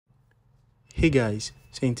Hey guys,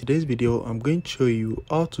 so in today's video I'm going to show you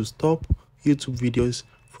how to stop YouTube videos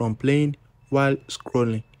from playing while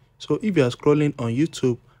scrolling. So if you are scrolling on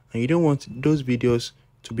YouTube and you don't want those videos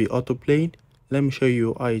to be auto playing, let me show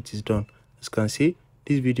you how it is done. As you can see,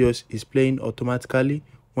 this videos is playing automatically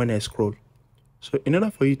when I scroll. So in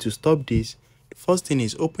order for you to stop this, the first thing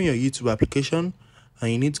is open your YouTube application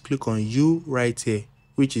and you need to click on You right here,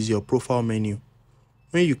 which is your profile menu.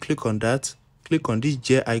 When you click on that, click on this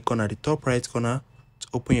J icon at the top right corner to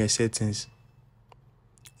open your settings.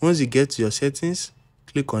 Once you get to your settings,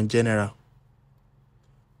 click on General.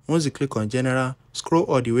 Once you click on General, scroll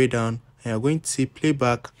all the way down and you're going to see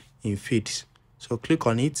Playback in Feeds. So click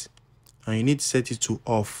on it and you need to set it to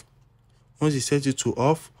off. Once you set it to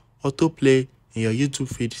off, autoplay in your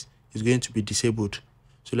YouTube feeds is going to be disabled.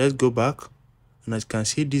 So let's go back, and as you can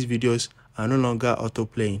see, these videos are no longer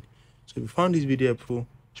auto-playing. So if you found this video helpful,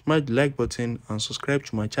 smash the like button and subscribe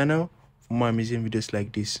to my channel for more amazing videos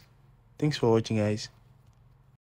like this. Thanks for watching, guys.